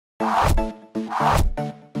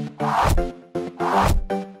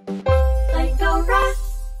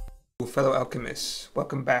Fellow alchemists,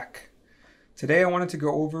 welcome back. Today I wanted to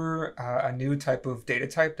go over a new type of data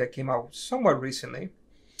type that came out somewhat recently.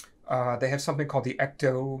 They have something called the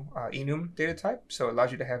Ecto Enum data type, so it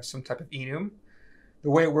allows you to have some type of enum. The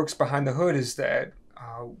way it works behind the hood is that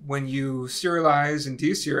when you serialize and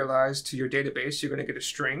deserialize to your database, you're going to get a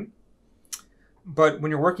string. But when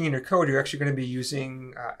you're working in your code, you're actually going to be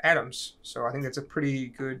using atoms. So I think that's a pretty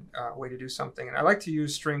good way to do something. And I like to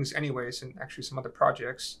use strings anyways in actually some other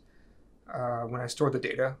projects when I store the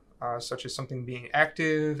data, such as something being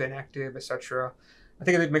active, inactive, etc. I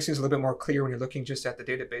think it makes things a little bit more clear when you're looking just at the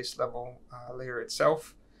database level layer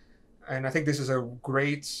itself. And I think this is a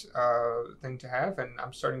great thing to have, and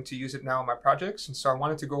I'm starting to use it now in my projects. And so I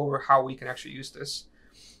wanted to go over how we can actually use this.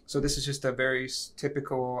 So this is just a very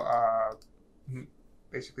typical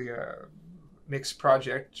basically a mixed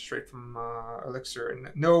project straight from Elixir, and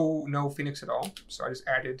no Phoenix at all. So I just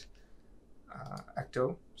added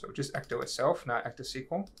Ecto, so just Ecto itself, not Ecto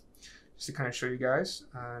SQL, just to kind of show you guys.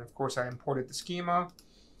 And of course I imported the schema.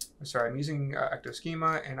 Sorry, I'm using Ecto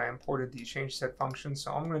schema, and I imported the change set function.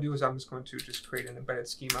 So all I'm going to do is I'm just going to just create an embedded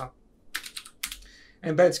schema. An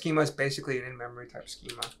embedded schema is basically an in-memory type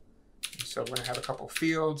schema. So we're going to have a couple of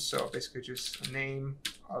fields, so basically just a name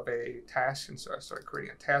of a task. And so I started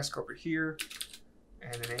creating a task over here,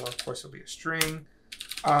 and the name, of course, will be a string.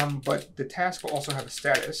 But the task will also have a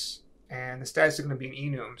status, and the status is going to be an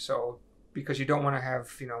enum. So because you don't want to have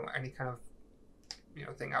any kind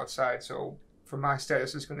of thing outside. So for my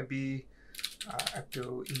status, it's going to be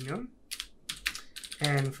Ecto Enum.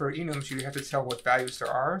 And for enums, you have to tell what values there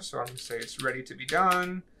are. So I'm going to say it's ready to be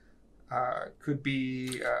done. Could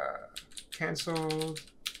be canceled,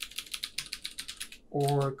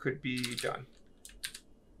 or could be done.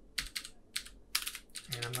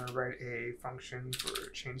 And I'm going to write a function for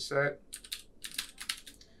change set.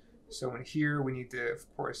 So in here, we need to, of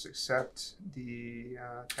course, accept the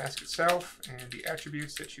task itself and the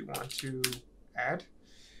attributes that you want to add.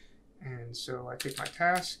 And so I take my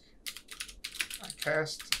task, I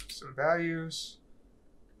cast some values.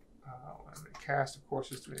 What I'm going to cast, of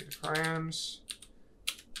course, is the params.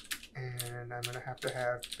 And I'm going to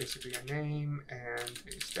have basically a name and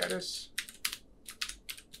a status.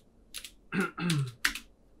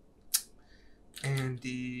 And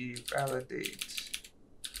the validate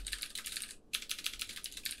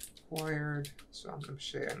required. So I'm going to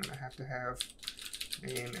say I'm going to have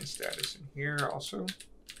name and status in here also.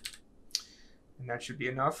 And that should be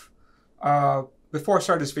enough. Before I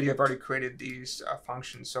start this video, I've already created these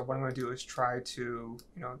functions. So what I'm going to do is try to,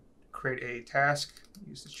 create a task,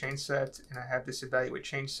 use the change set, and I have this evaluate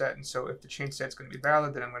change set. And so if the change set is going to be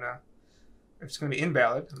valid, then if it's going to be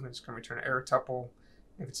invalid, I'm just going to return an error tuple.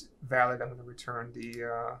 If it's valid, I'm going to return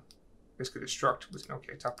the, basically the struct with an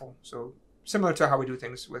OK tuple. So similar to how we do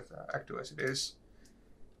things with Ecto as it is.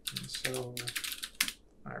 And so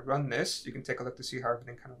when I run this, you can take a look to see how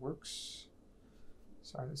everything kind of works.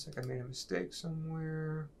 Sorry, looks like I made a mistake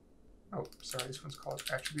somewhere. Oh, sorry, this one's called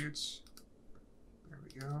attributes. There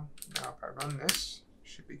we go. Now if I run this,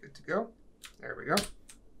 should be good to go. There we go.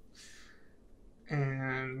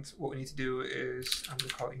 And what we need to do is, I'm going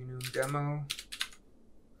to call it enum demo.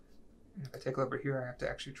 And if I take a look over here, I have to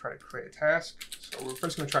actually try to create a task. So we're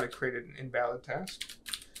first going to try to create an invalid task,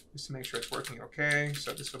 just to make sure it's working okay.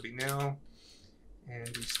 So this will be nil, and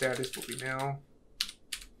the status will be nil.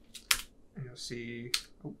 And you'll see,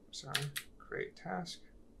 create task.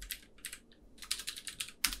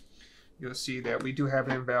 You'll see that we do have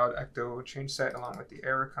an invalid Ecto change set along with the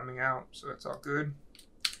error coming out, so that's all good.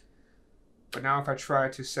 But now if I try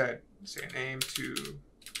to set, say, a name to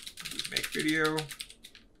make video,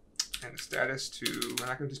 and the status to, and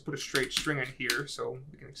I can just put a straight string in here, so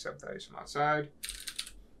we can accept values from outside.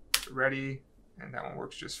 Ready, and that one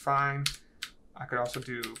works just fine. I could also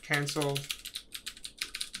do canceled.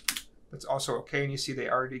 That's also okay, and you see they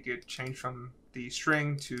already get changed from the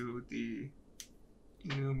string to the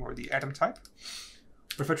enum or the atom type.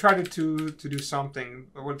 But if I tried to do something,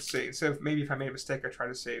 I would say, instead of maybe if I made a mistake, I try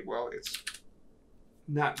to say, well, it's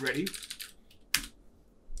not ready.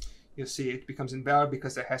 You'll see it becomes invalid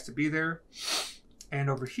because it has to be there. And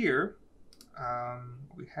over here,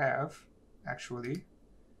 what we have actually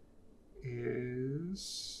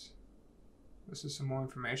is, this is some more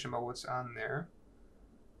information about what's on there.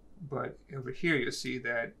 But over here, you'll see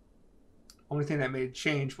that only thing that made a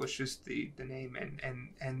change was just the name,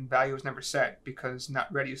 and value was never set because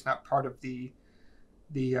not ready is not part of the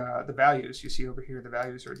values. You see over here, the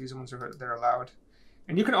values are these ones that are allowed.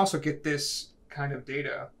 And you can also get this kind of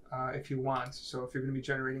data if you want. So if you're going to be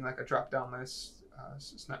generating like a drop-down list,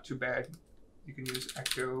 it's not too bad. You can use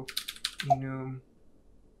Ecto Enum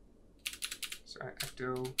sorry,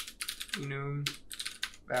 Ecto Enum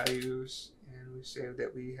values, and we say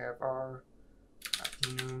that we have our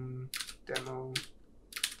enum demo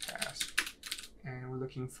task, and we're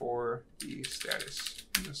looking for the status.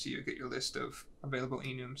 And you'll see you get your list of available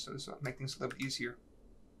enums, so this will make things a little bit easier.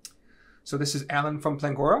 So this is Alan from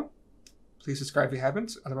Plangora. Please subscribe if you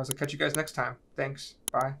haven't. Otherwise, I'll catch you guys next time. Thanks.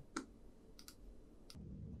 Bye.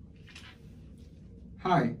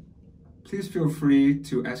 Hi. Please feel free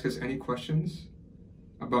to ask us any questions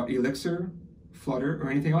about Elixir, Flutter, or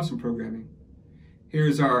anything else in programming.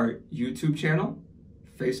 Here's our YouTube channel,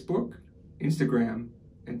 Facebook, Instagram,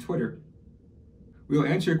 and Twitter. We'll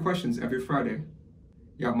answer your questions every Friday.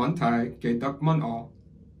 Ya mantai ge duck man all.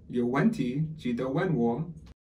 Yo wenti ji do wen wo.